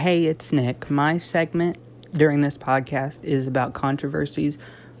Hey, it's Nick. My segment during this podcast is about controversies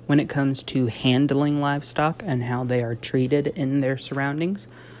when it comes to handling livestock and how they are treated in their surroundings.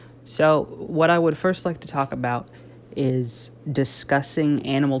 So, what I would first like to talk about is discussing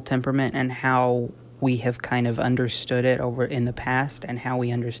animal temperament and how we have kind of understood it over in the past and how we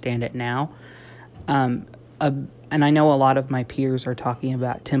understand it now. And I know a lot of my peers are talking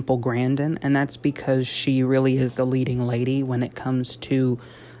about Temple Grandin, and that's because she really is the leading lady when it comes to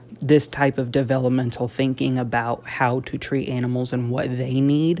this type of developmental thinking about how to treat animals and what they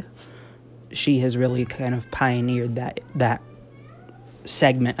need. She has really kind of pioneered that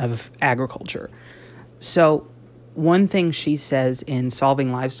segment of agriculture. So one thing she says in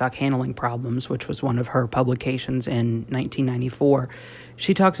Solving Livestock Handling Problems, which was one of her publications in 1994,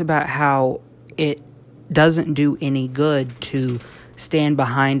 she talks about how it doesn't do any good to stand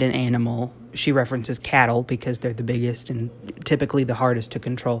behind an animal. She references cattle because they're the biggest and typically the hardest to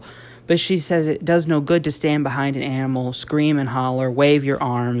control. But she says it does no good to stand behind an animal, scream and holler, wave your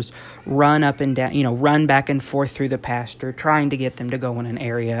arms, run up and down, run back and forth through the pasture, trying to get them to go in an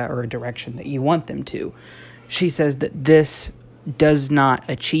area or a direction that you want them to. She says that this does not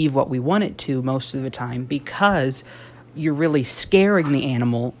achieve what we want it to most of the time because you're really scaring the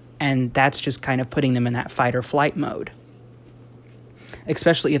animal, and that's just kind of putting them in that fight or flight mode.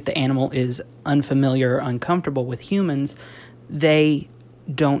 Especially if the animal is unfamiliar or uncomfortable with humans, they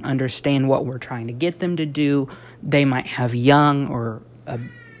don't understand what we're trying to get them to do. They might have young or a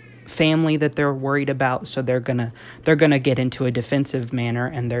family that they're worried about, so they're gonna get into a defensive manner,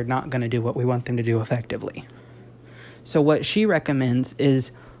 and they're not gonna do what we want them to do effectively. So what she recommends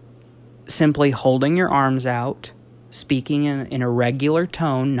is simply holding your arms out, speaking in a regular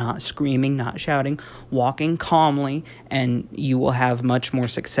tone, not screaming, not shouting, walking calmly, and you will have much more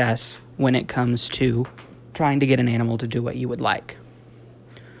success when it comes to trying to get an animal to do what you would like.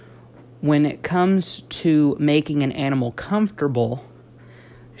 When it comes to making an animal comfortable,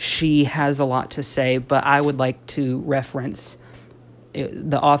 she has a lot to say, but I would like to reference,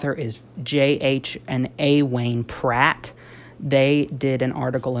 the author is J.H. and A. Wayne Pratt. They did an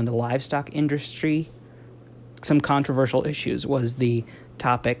article in the livestock industry. Some controversial issues was the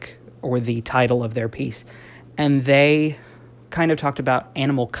topic or the title of their piece. And they kind of talked about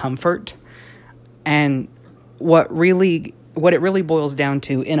animal comfort. And what it really boils down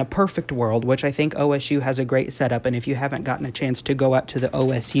to, in a perfect world, which I think OSU has a great setup, and if you haven't gotten a chance to go out to the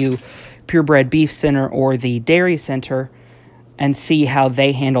OSU Purebred Beef Center or the Dairy Center and see how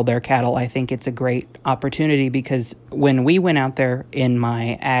they handle their cattle, I think it's a great opportunity, because when we went out there in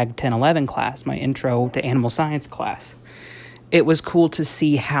my Ag 1011 class, my Intro to Animal Science class, it was cool to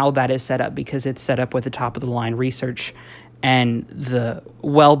see how that is set up, because it's set up with the top-of-the-line research, and the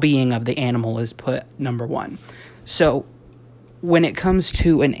well-being of the animal is put number one. So when it comes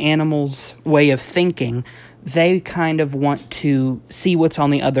to an animal's way of thinking, they kind of want to see what's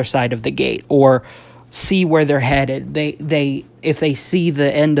on the other side of the gate, or see where they're headed. They if they see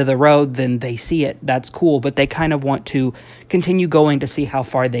the end of the road, then they see it. That's cool, but they kind of want to continue going to see how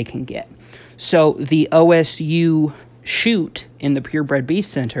far they can get. So the OSU chute in the Purebred Beef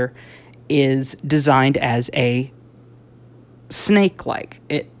Center is designed as a snake-like.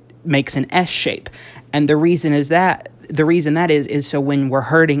 It makes an S shape, and the reason that is so when we're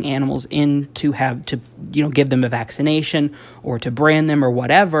herding animals in to have to give them a vaccination or to brand them or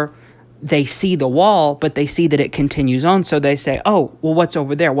whatever, they see the wall, but they see that it continues on, so they say, oh, well, what's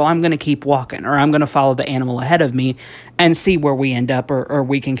over there? Well, I'm going to keep walking, or I'm going to follow the animal ahead of me and see where we end up, or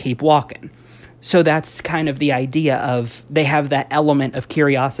we can keep walking. So that's kind of the idea of, they have that element of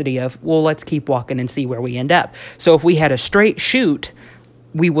curiosity of, well, let's keep walking and see where we end up. So if we had a straight chute,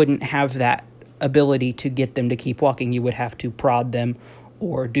 we wouldn't have that ability to get them to keep walking. You would have to prod them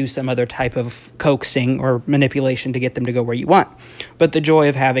or do some other type of coaxing or manipulation to get them to go where you want. But the joy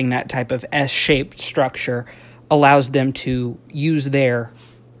of having that type of S-shaped structure allows them to use their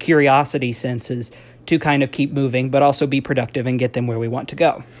curiosity senses to kind of keep moving, but also be productive and get them where we want to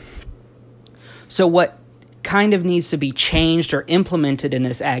go. So what kind of needs to be changed or implemented in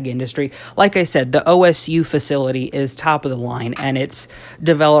this ag industry, like I said, the OSU facility is top of the line, and it's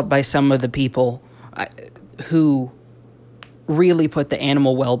developed by some of the people who really put the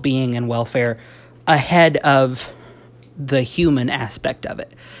animal well-being and welfare ahead of the human aspect of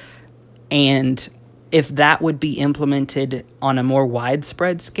it. And if that would be implemented on a more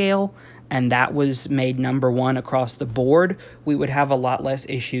widespread scale, and that was made number one across the board, we would have a lot less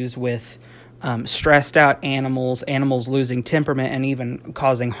issues with stressed out animals losing temperament, and even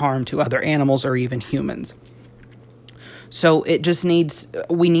causing harm to other animals or even humans. So it just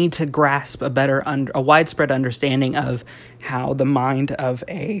we need to grasp a widespread understanding of how the mind of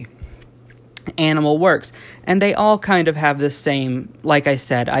a animal works. And they all kind of have the same, like I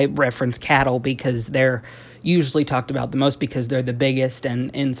said, I reference cattle because they're usually talked about the most because they're the biggest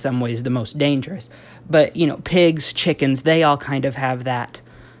and in some ways the most dangerous. But, pigs, chickens, they all kind of have that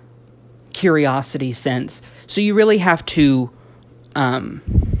curiosity sense. So you really have to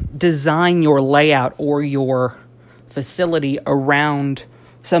design your layout or your facility around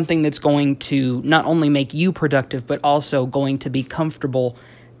something that's going to not only make you productive, but also going to be comfortable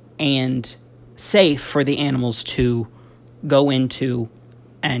and safe for the animals to go into,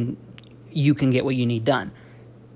 and you can get what you need done.